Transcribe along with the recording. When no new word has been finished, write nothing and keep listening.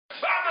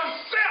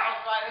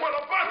with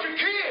a bunch of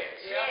kids.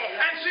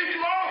 And she do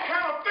all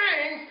kind of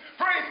things,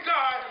 praise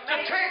God, to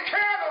take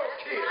care of those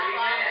kids.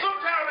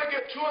 Sometimes they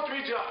get 2 or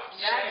 3 jobs.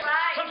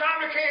 Sometimes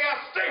they can't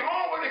stay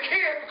home with the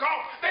kids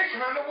because they're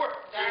trying to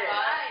work.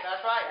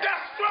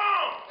 That's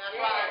strong.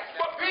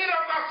 But Peter,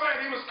 I'm not saying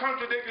he was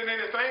contradicting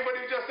anything, but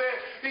he just said,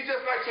 he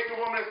just like take a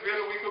woman that's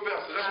bitter, weak, or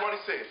vessel. That's what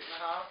he said.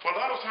 But a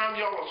lot of times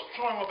y'all are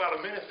strong about a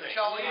many things.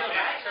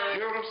 You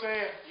hear what I'm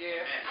saying?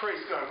 Yeah.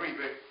 Praise God. Read,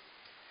 baby.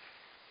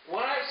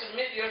 Wives,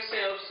 submit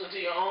yourselves unto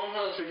your own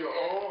husband. To your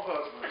own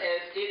husband.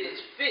 As it is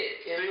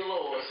fit in the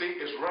Lord. See,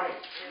 it's right.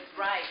 It's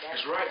right.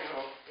 It's right,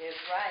 y'all. It's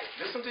right.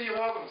 Listen to your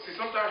husband. See,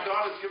 sometimes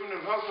God is giving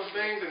them husbands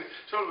things and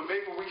telling them,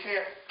 baby, we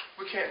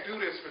can't do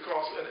this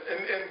because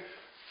and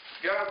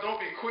guys, don't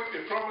be quick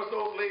to promise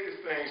those ladies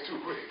things too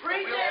quick.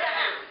 Preach it.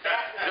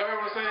 Y'all hear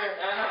what I'm saying?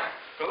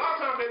 A lot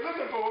of times they're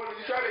looking for it and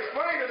you try to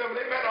explain to them,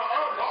 they better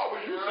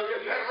always you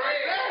said that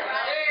right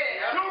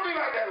there. Don't be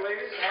like that,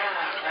 ladies.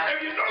 If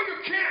you know you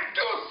can't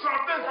do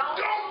something,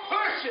 don't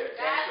push it.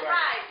 That's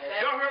right.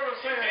 Y'all hear what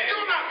I'm saying? Do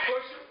not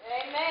push it.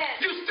 Amen.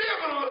 You still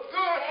gonna look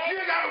good. You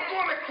ain't gotta go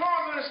in the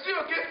closet and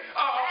still get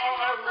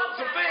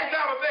some things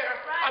out of there.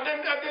 And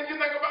then you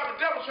think about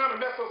the devil trying to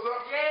mess us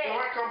up. When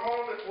I come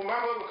home, when my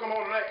husband come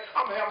home tonight,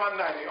 I'm gonna have my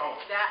nightie on.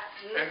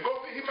 And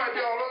both he might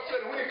be all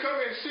upset. When he come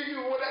in and see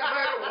you with that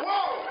nightie,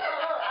 whoa!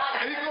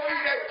 And he go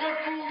eat that good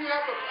food you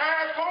have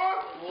prepared for him.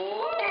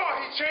 Boy,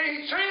 he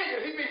changed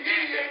it. He be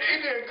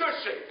in good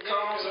shape.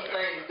 Calm some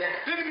things down.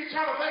 Then he be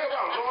trying to think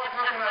about, Lord,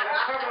 how can I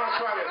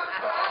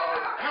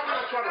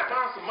try to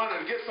find some money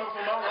to get something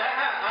for my wife?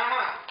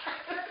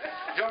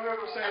 Y'all hear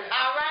what I'm saying?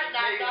 All right,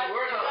 now.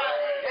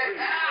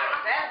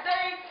 That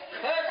thing.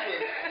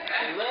 Husband,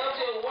 love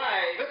your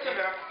wife. Listen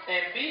now.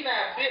 And be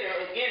not bitter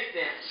against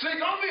them. See,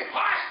 don't be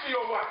harsh to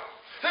your wife.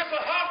 That's a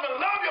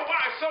husband. Love your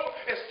wife. So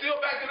it's still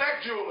back to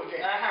that jewel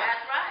again.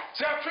 That's right.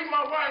 See, I treat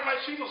my wife like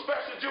she's a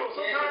special jewel.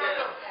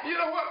 Sometimes, you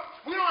know what?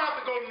 We don't have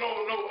to go to no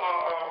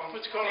what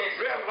you call it,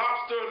 Red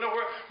Lobster or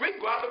nowhere. We can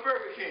go out to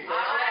Burger King.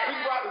 We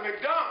can go out to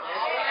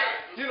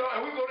McDonald's. You know,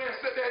 and we go there and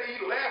sit there and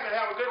eat, laugh, and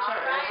have a good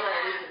time. That's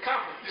right. It's a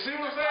compliment. You see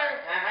what I'm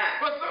saying?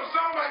 But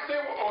somebody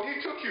say, well, oh,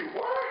 he took you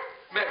what?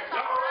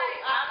 McDonald's?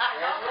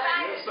 That's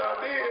right. Yes,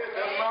 I did.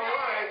 That's my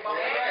wife.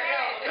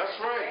 That's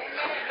right.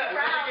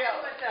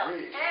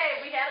 Hey,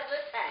 we had a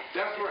good time.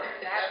 That's right.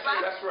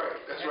 That's right.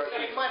 That's right.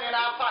 Take money in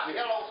our pocket.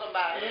 Hello,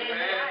 somebody.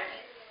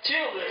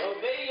 Children,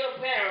 obey your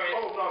parents.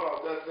 Oh,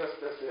 no. That's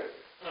it.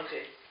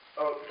 Okay.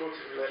 Go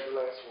to the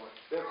last one.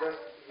 That's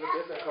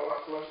in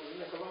Colossians.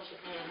 Isn't it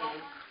Colossians?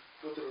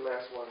 Go to the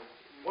last one.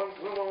 One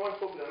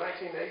book in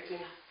 19 to 18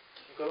 in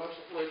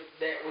Colossians. Well,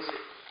 that was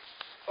it.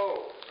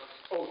 Oh,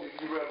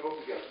 you read both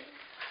together.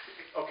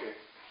 Okay.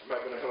 I'm not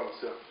going to help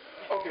myself.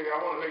 Okay, I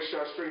want to make sure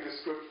I straighten this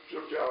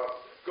scripture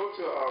out. Go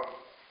to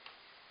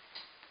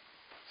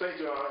St.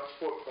 John,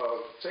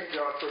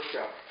 first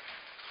chapter.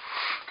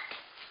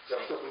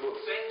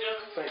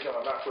 St. John,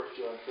 not First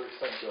John,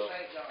 St. John.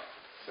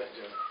 St.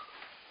 John.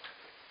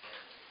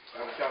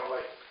 I'm kind of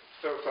like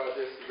clarify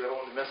this because I don't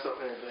want to mess up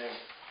anything.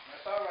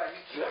 That's all right.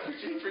 That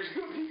preacher, he preached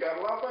good. He got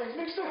a lot of things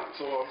mixed up.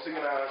 So I'm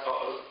thinking I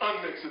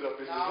unmix it up.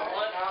 That's all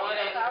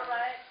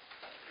right.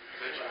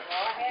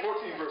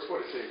 14 verse,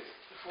 what it says?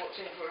 The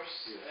 14th verse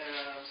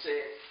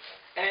said,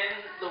 and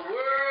the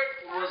Word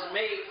was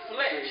made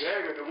flesh.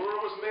 The Word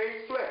was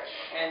made flesh.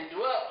 And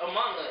dwelt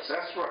among us.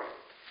 That's right.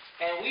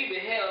 And we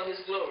beheld His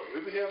glory.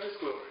 We beheld His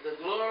glory. The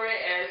glory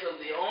as of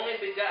the only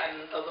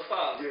begotten of the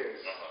Father. Yes.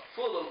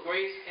 Full of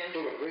grace and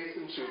truth. Full of grace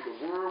and truth. The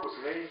Word was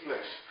made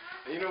flesh.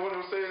 And you know what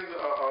it says,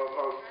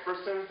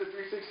 1 Timothy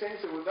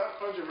 3:16 said, without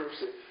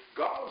controversy,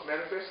 God was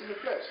manifest in the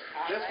flesh.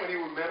 That's when He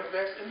was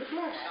manifest in the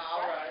flesh.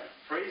 All right.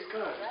 Praise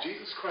God.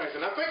 Jesus Christ.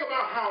 And I think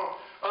about how,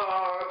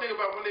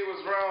 when they was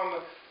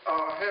around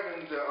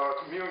having the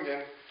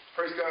communion,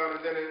 praise God,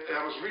 and then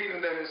I was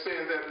reading that it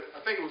said that,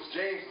 I think it was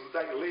James,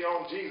 like lay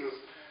on Jesus,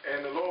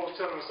 and the Lord was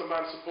telling him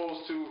somebody's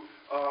supposed to,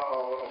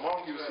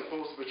 among you is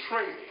supposed to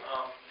betray me.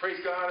 Praise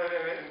God.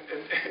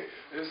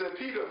 And it said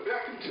Peter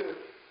beckoned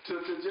to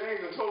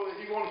James and told him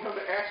he wanted him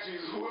to ask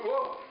Jesus who it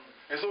was.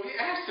 And so he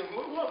asked him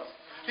who it was.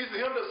 He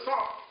said, him that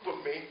sought with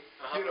me,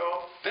 you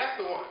know, that's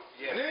the one.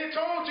 And then he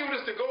told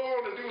Judas to go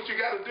on and do what you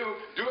got to do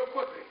it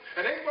quickly.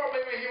 And they thought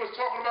maybe he was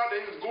talking about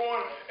that he was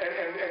going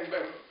and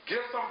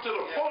give something to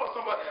the poor or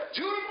somebody.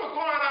 Judas was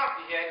going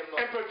out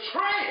and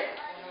betraying.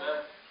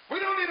 We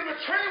don't need to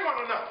betray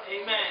one another.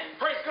 Amen.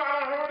 Praise God.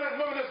 I heard that,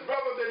 remember this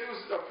brother that he was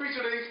a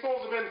preacher that he's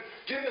supposed to have been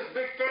getting this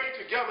big thing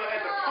together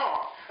at the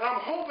park. And I'm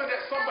hoping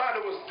that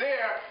somebody was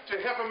there to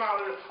help him out.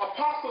 And the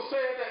apostle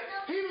said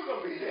that he was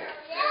going to be there.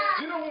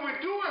 You know, when we're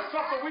doing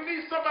something, we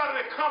need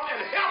somebody to come and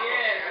help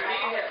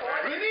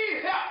us. We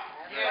need help.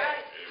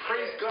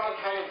 Praise God.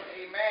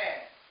 Hallelujah. Amen.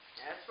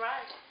 That's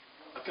right.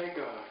 I thank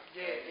God.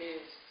 Yeah, it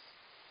is.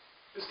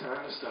 It's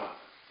time to stop.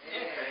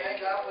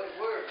 Thank God for the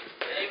word.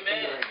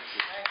 Amen.